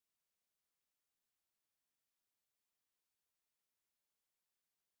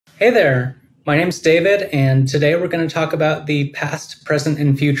Hey there, my name's David, and today we're going to talk about the past, present,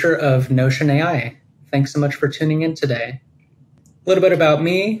 and future of Notion AI. Thanks so much for tuning in today. A little bit about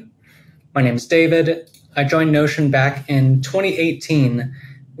me. My name's David. I joined Notion back in 2018.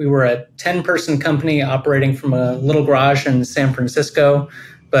 We were a 10-person company operating from a little garage in San Francisco,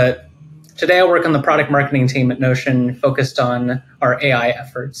 but today I work on the product marketing team at Notion, focused on our AI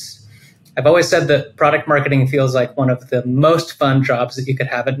efforts. I've always said that product marketing feels like one of the most fun jobs that you could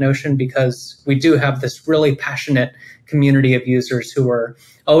have at Notion, because we do have this really passionate community of users who are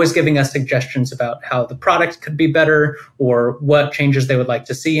always giving us suggestions about how the product could be better or what changes they would like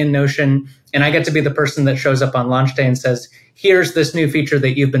to see in Notion. And I get to be the person that shows up on launch day and says, here's this new feature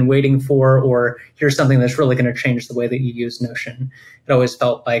that you've been waiting for, or here's something that's really going to change the way that you use Notion. It always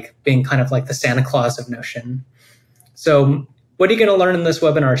felt like being kind of like the Santa Claus of Notion. So what are you going to learn in this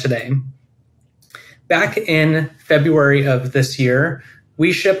webinar today? Back in February of this year,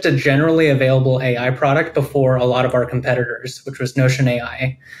 we shipped a generally available AI product before a lot of our competitors, which was Notion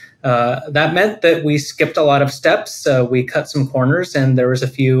AI. That meant that we skipped a lot of steps, we cut some corners, and there was a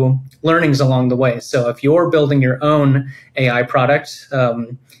few learnings along the way. So if you're building your own AI product,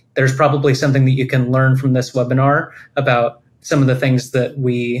 there's probably something that you can learn from this webinar about some of the things that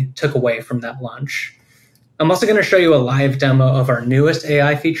we took away from that launch. I'm also going to show you a live demo of our newest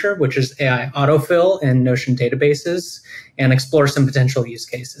AI feature, which is AI autofill in Notion databases, and explore some potential use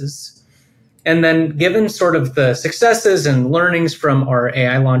cases. And then, given sort of the successes and learnings from our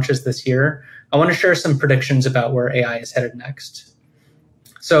AI launches this year, I want to share some predictions about where AI is headed next.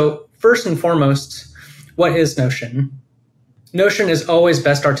 So first and foremost, what is Notion? Notion is always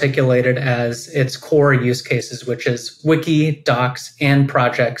best articulated as its core use cases, which is wiki, docs, and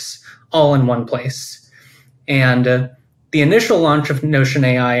projects all in one place. And the initial launch of Notion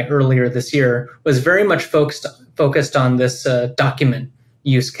AI earlier this year was very much focused on this document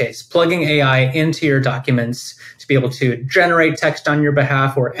use case, plugging AI into your documents to be able to generate text on your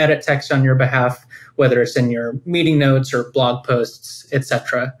behalf or edit text on your behalf, whether it's in your meeting notes or blog posts,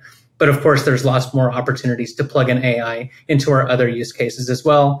 etc. But of course, there's lots more opportunities to plug in AI into our other use cases as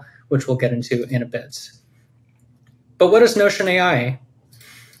well, which we'll get into in a bit. But what is Notion AI?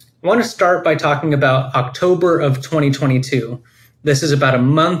 I want to start by talking about October of 2022. This is about a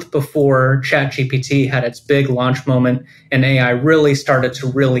month before ChatGPT had its big launch moment, and AI really started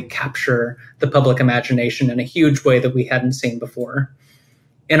to really capture the public imagination in a huge way that we hadn't seen before.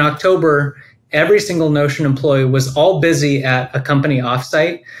 In October, every single Notion employee was all busy at a company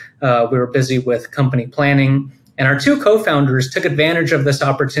offsite. We were busy with company planning, and our two co-founders took advantage of this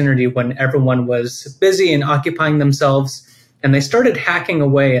opportunity when everyone was busy and occupying themselves, and they started hacking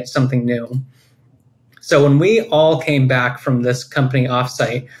away at something new. So when we all came back from this company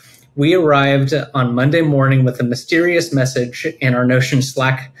offsite, we arrived on Monday morning with a mysterious message in our Notion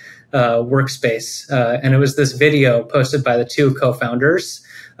Slack workspace. And it was this video posted by the two co-founders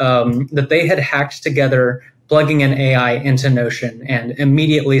that they had hacked together, plugging in AI into Notion, and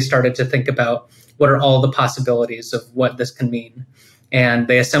immediately started to think about what are all the possibilities of what this can mean. And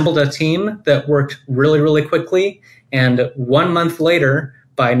they assembled a team that worked really, really quickly. And 1 month later,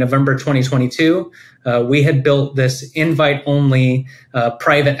 by November 2022, we had built this invite-only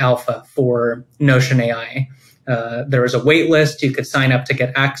private alpha for Notion AI. There was a wait list. You could sign up to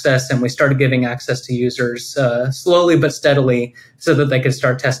get access, and we started giving access to users slowly but steadily so that they could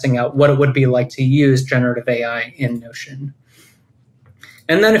start testing out what it would be like to use generative AI in Notion.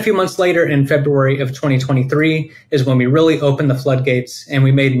 And then a few months later, in February of 2023, is when we really opened the floodgates and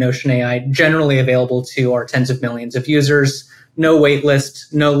we made Notion AI generally available to our tens of millions of users. No wait list,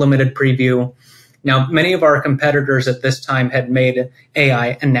 no limited preview. Now, many of our competitors at this time had made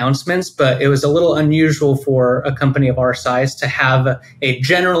AI announcements, but it was a little unusual for a company of our size to have a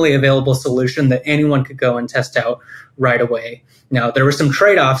generally available solution that anyone could go and test out right away. Now, there were some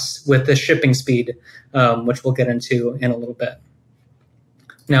trade-offs with the shipping speed, which we'll get into in a little bit.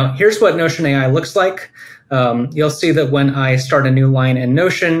 Now, here's what Notion AI looks like. You'll see that when I start a new line in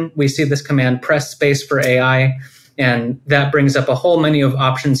Notion, we see this command, press space for AI, and that brings up a whole menu of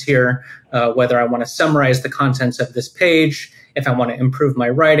options here, whether I want to summarize the contents of this page, if I want to improve my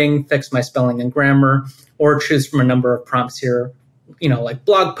writing, fix my spelling and grammar, or choose from a number of prompts here, like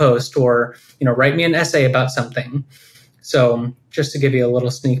blog post or, write me an essay about something. So just to give you a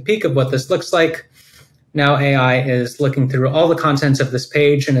little sneak peek of what this looks like, now AI is looking through all the contents of this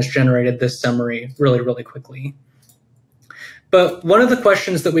page and has generated this summary really, really quickly. But one of the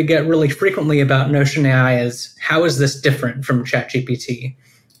questions that we get really frequently about Notion AI is, how is this different from ChatGPT?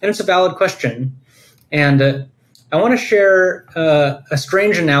 And it's a valid question. And I want to share a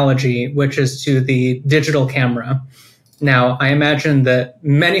strange analogy, which is to the digital camera. Now, I imagine that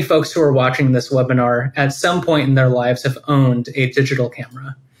many folks who are watching this webinar at some point in their lives have owned a digital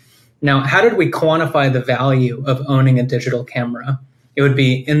camera. Now, how did we quantify the value of owning a digital camera? It would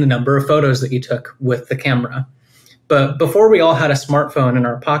be in the number of photos that you took with the camera. But before we all had a smartphone in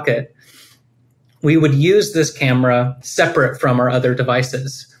our pocket, we would use this camera separate from our other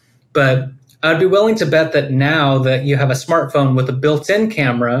devices. But I'd be willing to bet that now that you have a smartphone with a built-in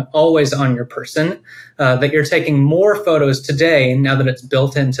camera always on your person, that you're taking more photos today now that it's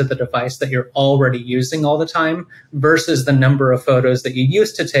built into the device that you're already using all the time versus the number of photos that you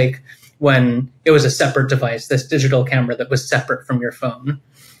used to take when it was a separate device, this digital camera that was separate from your phone.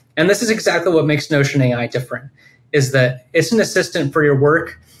 And this is exactly what makes Notion AI different, is that it's an assistant for your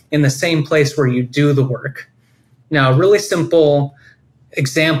work in the same place where you do the work. Now, a really simple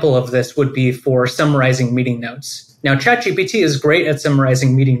example of this would be for summarizing meeting notes. Now, ChatGPT is great at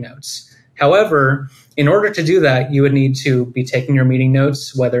summarizing meeting notes. However, in order to do that, you would need to be taking your meeting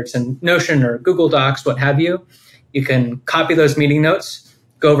notes, whether it's in Notion or Google Docs, what have you. You can copy those meeting notes,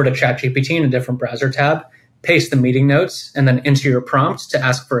 go over to ChatGPT in a different browser tab, paste the meeting notes, and then enter your prompt to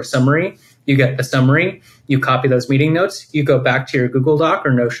ask for a summary. You get the summary, you copy those meeting notes, you go back to your Google Doc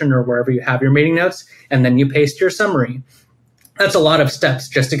or Notion or wherever you have your meeting notes, and then you paste your summary. That's a lot of steps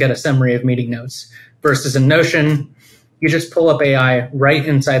just to get a summary of meeting notes. Versus in Notion, you just pull up AI right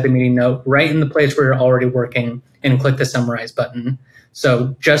inside the meeting note, right in the place where you're already working, and click the summarize button.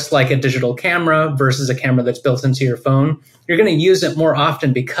 So just like a digital camera versus a camera that's built into your phone, you're going to use it more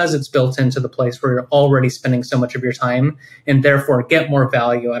often because it's built into the place where you're already spending so much of your time, and therefore get more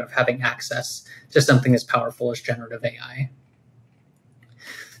value out of having access to something as powerful as generative AI.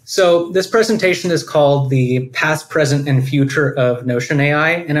 So this presentation is called the Past, Present, and Future of Notion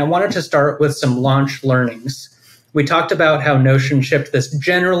AI, and I wanted to start with some launch learnings. We talked about how Notion shipped this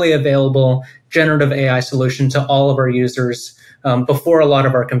generally available generative AI solution to all of our users before a lot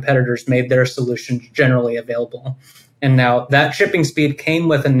of our competitors made their solutions generally available. And now that shipping speed came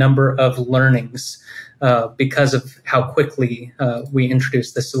with a number of learnings because of how quickly we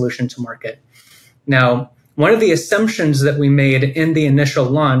introduced the solution to market. Now, one of the assumptions that we made in the initial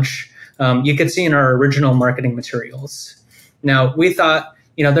launch, you could see in our original marketing materials. Now, we thought,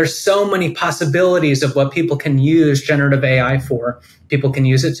 there's so many possibilities of what people can use generative AI for. People can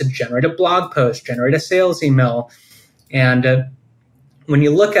use it to generate a blog post, generate a sales email. And when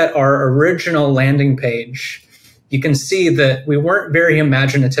you look at our original landing page, you can see that we weren't very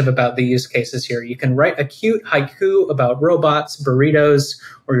imaginative about the use cases here. You can write a cute haiku about robots, burritos,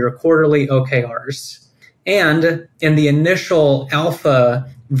 or your quarterly OKRs. And in the initial alpha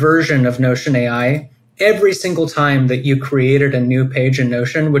version of Notion AI, every single time that you created a new page in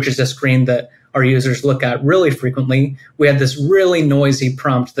Notion, which is a screen that our users look at really frequently, we had this really noisy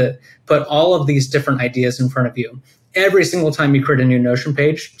prompt that put all of these different ideas in front of you. Every single time you create a new Notion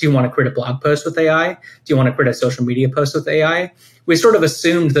page, do you want to create a blog post with AI? Do you want to create a social media post with AI? We sort of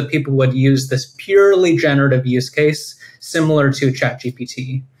assumed that people would use this purely generative use case similar to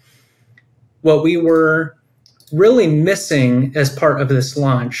ChatGPT. What we were really missing as part of this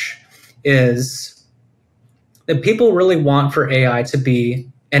launch is that people really want for AI to be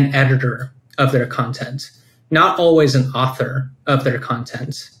an editor of their content, not always an author of their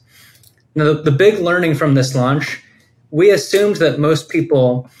content. Now, the big learning from this launch, we assumed that most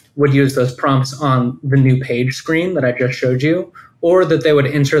people would use those prompts on the new page screen that I just showed you, or that they would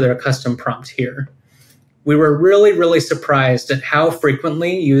enter their custom prompt here. We were really, really surprised at how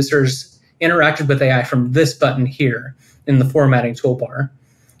frequently users interacted with AI from this button here in the formatting toolbar.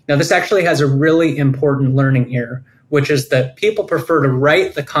 Now, this actually has a really important learning here, which is that people prefer to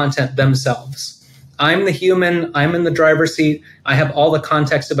write the content themselves. I'm the human, I'm in the driver's seat, I have all the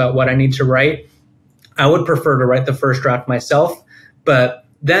context about what I need to write. I would prefer to write the first draft myself, but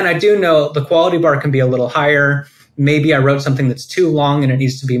then I do know the quality bar can be a little higher. Maybe I wrote something that's too long and it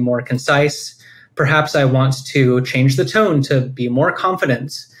needs to be more concise. Perhaps I want to change the tone to be more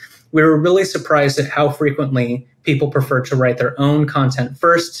confident. We were really surprised at how frequently people prefer to write their own content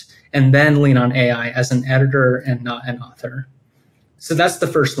first and then lean on AI as an editor and not an author. So that's the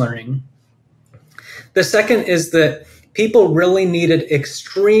first learning. The second is that people really needed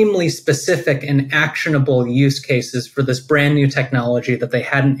extremely specific and actionable use cases for this brand new technology that they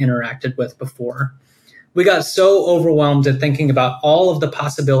hadn't interacted with before. We got so overwhelmed at thinking about all of the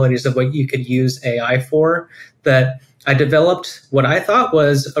possibilities of what you could use AI for that I developed what I thought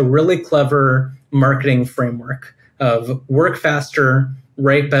was a really clever marketing framework of work faster,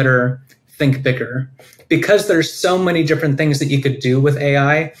 write better, think bigger. Because there's so many different things that you could do with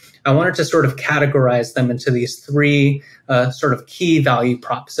AI, I wanted to sort of categorize them into these three sort of key value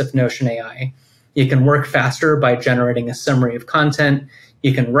props of Notion AI. You can work faster by generating a summary of content.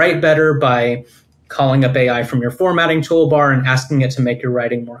 You can write better by calling up AI from your formatting toolbar and asking it to make your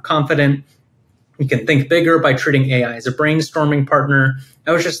writing more confident. You can think bigger by treating AI as a brainstorming partner.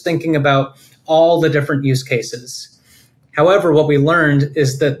 I was just thinking about all the different use cases. However, what we learned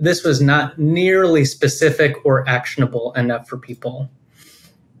is that this was not nearly specific or actionable enough for people.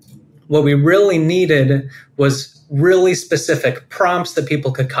 What we really needed was really specific prompts that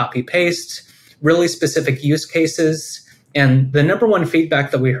people could copy paste, really specific use cases. And the number one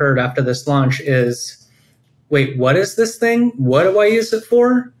feedback that we heard after this launch is, wait, what is this thing? What do I use it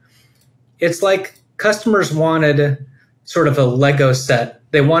for? It's like customers wanted sort of a Lego set.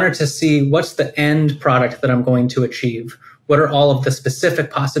 They wanted to see what's the end product that I'm going to achieve. What are all of the specific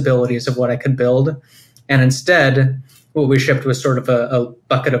possibilities of what I could build? And instead, what we shipped was sort of a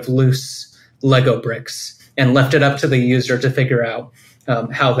bucket of loose Lego bricks and left it up to the user to figure out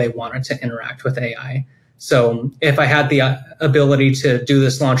how they wanted to interact with AI. So if I had the ability to do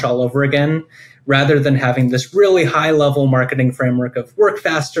this launch all over again, rather than having this really high-level marketing framework of work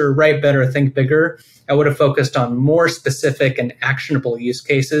faster, write better, think bigger, I would have focused on more specific and actionable use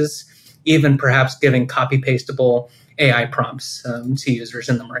cases, even perhaps giving copy-pastable AI prompts to users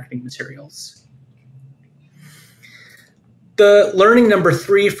in the marketing materials. The learning number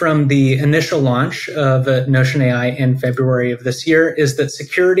 3 from the initial launch of Notion AI in February of this year is that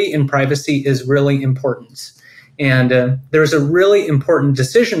security and privacy is really important. And there's a really important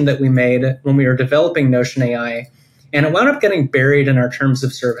decision that we made when we were developing Notion AI, and it wound up getting buried in our terms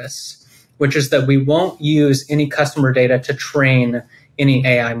of service, which is that we won't use any customer data to train any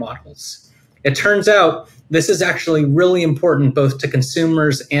AI models. It turns out this is actually really important both to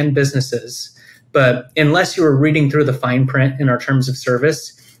consumers and businesses. But unless you were reading through the fine print in our terms of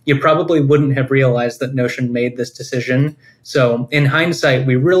service, you probably wouldn't have realized that Notion made this decision. So in hindsight,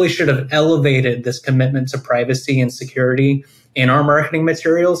 we really should have elevated this commitment to privacy and security in our marketing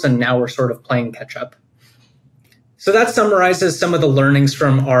materials, and now we're sort of playing catch up. So that summarizes some of the learnings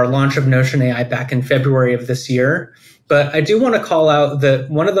from our launch of Notion AI back in February of this year. But I do want to call out that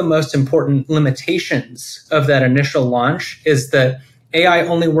one of the most important limitations of that initial launch is that AI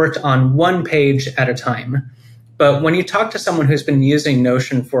only worked on one page at a time. But when you talk to someone who's been using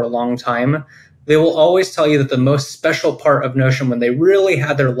Notion for a long time, they will always tell you that the most special part of Notion, when they really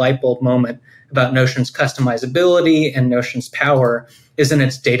had their light bulb moment about Notion's customizability and Notion's power, is in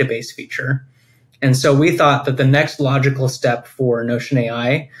its database feature. And so we thought that the next logical step for Notion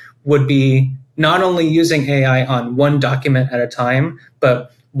AI would be not only using AI on one document at a time,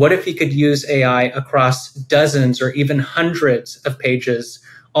 but what if you could use AI across dozens or even hundreds of pages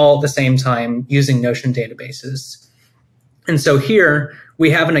all at the same time using Notion databases? And so here we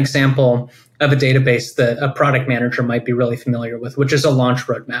have an example of a database that a product manager might be really familiar with, which is a launch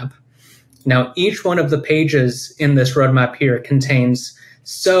roadmap. Now, each one of the pages in this roadmap here contains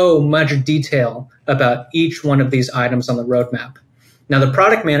so much detail about each one of these items on the roadmap. Now, the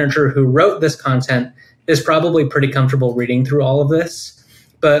product manager who wrote this content is probably pretty comfortable reading through all of this.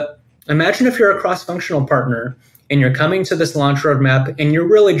 But imagine if you're a cross-functional partner and you're coming to this launch roadmap and you're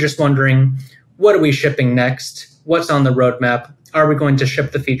really just wondering, what are we shipping next? What's on the roadmap? Are we going to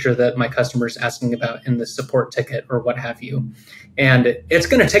ship the feature that my customer is asking about in the support ticket or what have you? And it's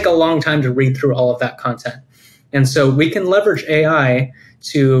going to take a long time to read through all of that content. And so we can leverage AI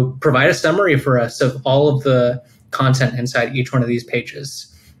to provide a summary for us of all of the content inside each one of these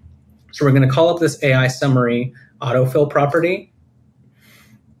pages. So we're going to call up this AI summary autofill property.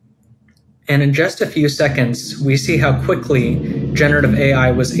 And in just a few seconds, we see how quickly generative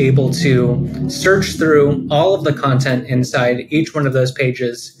AI was able to search through all of the content inside each one of those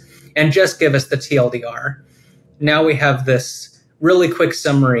pages and just give us the TLDR. Now we have this really quick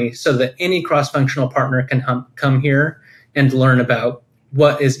summary so that any cross-functional partner can come here and learn about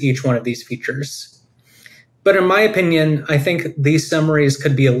what is each one of these features. But in my opinion, I think these summaries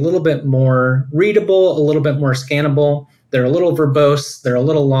could be a little bit more readable, a little bit more scannable. They're a little verbose, they're a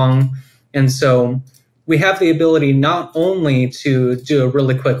little long. And so we have the ability not only to do a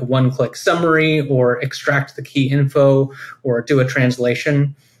really quick one-click summary or extract the key info or do a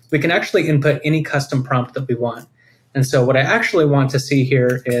translation, we can actually input any custom prompt that we want. And so what I actually want to see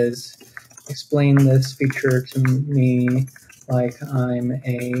here is explain this feature to me like I'm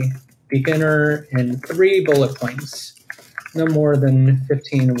a beginner in 3 bullet points, no more than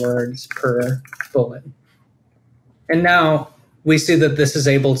 15 words per bullet. And now we see that this is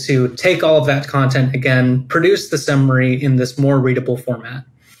able to take all of that content again, produce the summary in this more readable format.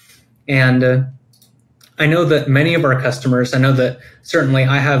 And I know that many of our customers, I know that certainly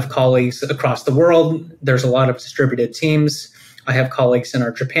I have colleagues across the world. There's a lot of distributed teams. I have colleagues in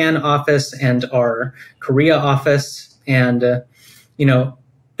our Japan office and our Korea office. And,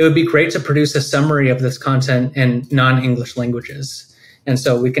 it would be great to produce a summary of this content in non-English languages. And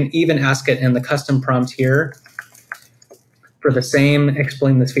so we can even ask it in the custom prompt here for the same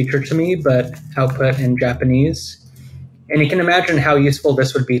explain this feature to me, but output in Japanese. And you can imagine how useful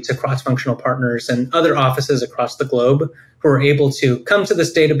this would be to cross-functional partners and other offices across the globe who are able to come to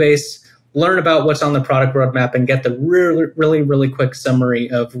this database, learn about what's on the product roadmap, and get the really quick summary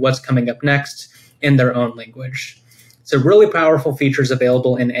of what's coming up next in their own language. So really powerful features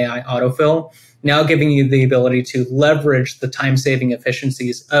available in AI autofill, now giving you the ability to leverage the time-saving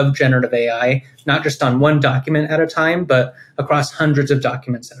efficiencies of generative AI, not just on one document at a time, but across hundreds of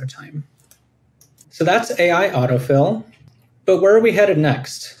documents at a time. So that's AI autofill. But where are we headed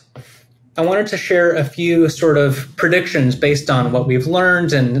next? I wanted to share a few sort of predictions based on what we've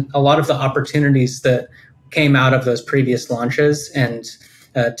learned and a lot of the opportunities that came out of those previous launches, and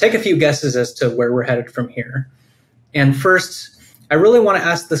take a few guesses as to where we're headed from here. And first, I really want to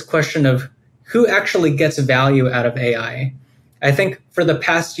ask this question of who actually gets value out of AI? I think for the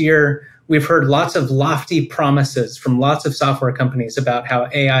past year, we've heard lots of lofty promises from lots of software companies about how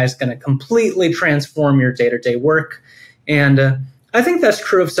AI is going to completely transform your day-to-day work. And I think that's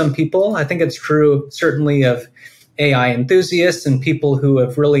true of some people. I think it's true certainly of AI enthusiasts and people who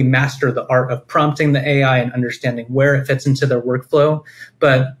have really mastered the art of prompting the AI and understanding where it fits into their workflow.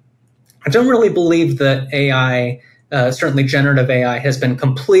 But I don't really believe that AI, certainly generative AI, has been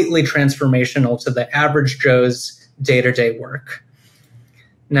completely transformational to the average Joe's day-to-day work.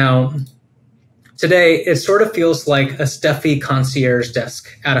 Now, today, it sort of feels like a stuffy concierge desk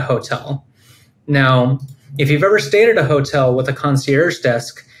at a hotel. Now, if you've ever stayed at a hotel with a concierge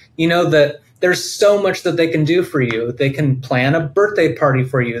desk, you know that there's so much that they can do for you. They can plan a birthday party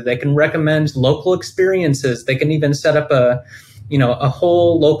for you. They can recommend local experiences. They can even set up a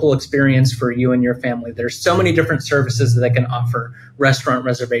whole local experience for you and your family. There's so many different services that they can offer, restaurant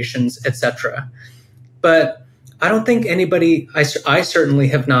reservations, etc. But I don't think anybody, I certainly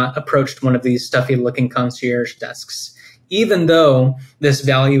have not approached one of these stuffy looking concierge desks. Even though this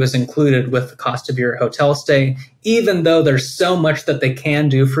value is included with the cost of your hotel stay, even though there's so much that they can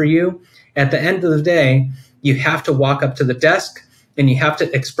do for you, at the end of the day, you have to walk up to the desk and you have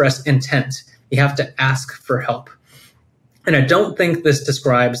to express intent. You have to ask for help. And I don't think this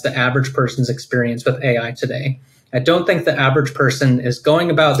describes the average person's experience with AI today. I don't think the average person is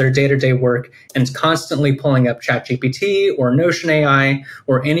going about their day-to-day work and constantly pulling up ChatGPT or Notion AI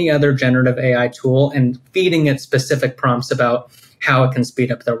or any other generative AI tool and feeding it specific prompts about how it can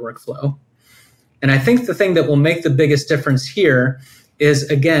speed up their workflow. And I think the thing that will make the biggest difference here is,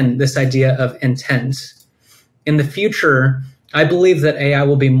 again, this idea of intent. In the future, I believe that AI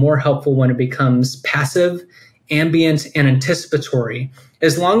will be more helpful when it becomes passive, ambient, and anticipatory,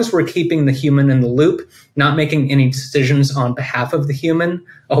 as long as we're keeping the human in the loop, not making any decisions on behalf of the human,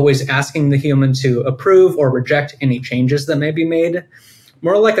 always asking the human to approve or reject any changes that may be made.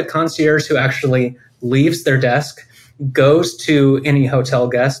 More like a concierge who actually leaves their desk, goes to any hotel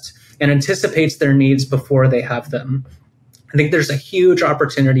guest, and anticipates their needs before they have them. I think there's a huge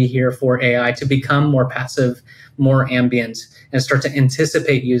opportunity here for AI to become more passive, more ambient, and start to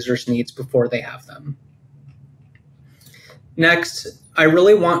anticipate users' needs before they have them. Next, I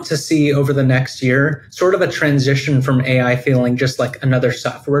really want to see over the next year sort of a transition from AI feeling just like another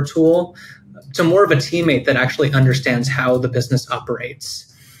software tool to more of a teammate that actually understands how the business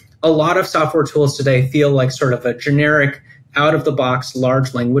operates. A lot of software tools today feel like sort of a generic, out-of-the-box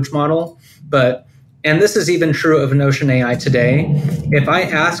large language model, and this is even true of Notion AI today. If I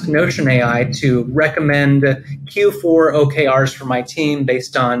ask Notion AI to recommend Q4 OKRs for my team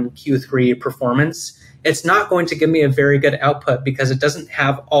based on Q3 performance, it's not going to give me a very good output because it doesn't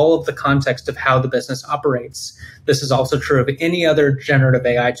have all of the context of how the business operates. This is also true of any other generative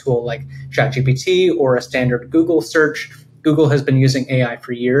AI tool like ChatGPT or a standard Google search. Google has been using AI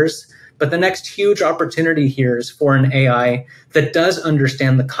for years. But the next huge opportunity here is for an AI that does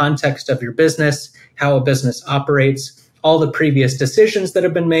understand the context of your business, how a business operates, all the previous decisions that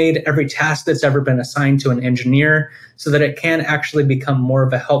have been made, every task that's ever been assigned to an engineer, so that it can actually become more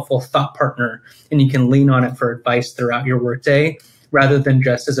of a helpful thought partner and you can lean on it for advice throughout your workday rather than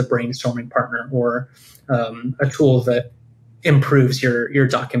just as a brainstorming partner or a tool that improves your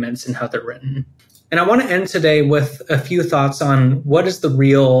documents and how they're written. And I want to end today with a few thoughts on what is the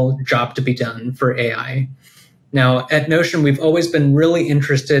real job to be done for AI. Now, at Notion, we've always been really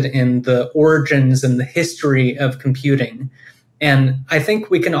interested in the origins and the history of computing. And I think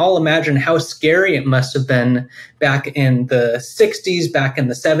we can all imagine how scary it must have been back in the 60s, back in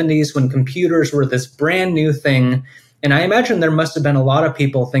the 70s, when computers were this brand new thing And I imagine there must have been a lot of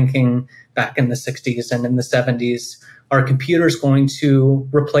people thinking back in the 60s and in the 70s, are computers going to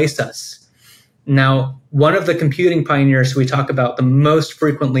replace us? Now, one of the computing pioneers we talk about the most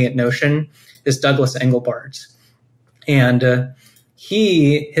frequently at Notion is Douglas Engelbart. And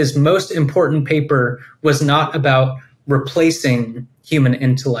his most important paper was not about replacing human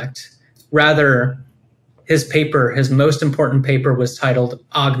intellect. Rather, his most important paper was titled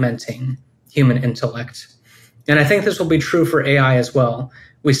Augmenting Human Intellect. And I think this will be true for AI as well.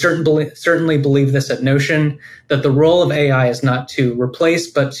 We certainly believe this at Notion, that the role of AI is not to replace,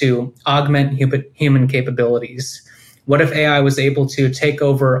 but to augment human capabilities. What if AI was able to take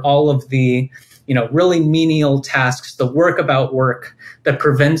over all of the really menial tasks, the work about work that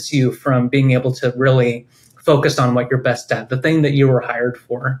prevents you from being able to really focus on what you're best at, the thing that you were hired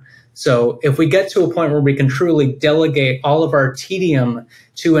for? So if we get to a point where we can truly delegate all of our tedium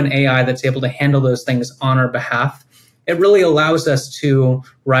to an AI that's able to handle those things on our behalf, it really allows us to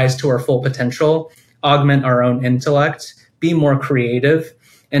rise to our full potential, augment our own intellect, be more creative,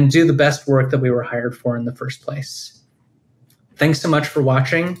 and do the best work that we were hired for in the first place. Thanks so much for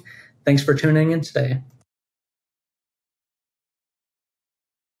watching. Thanks for tuning in today.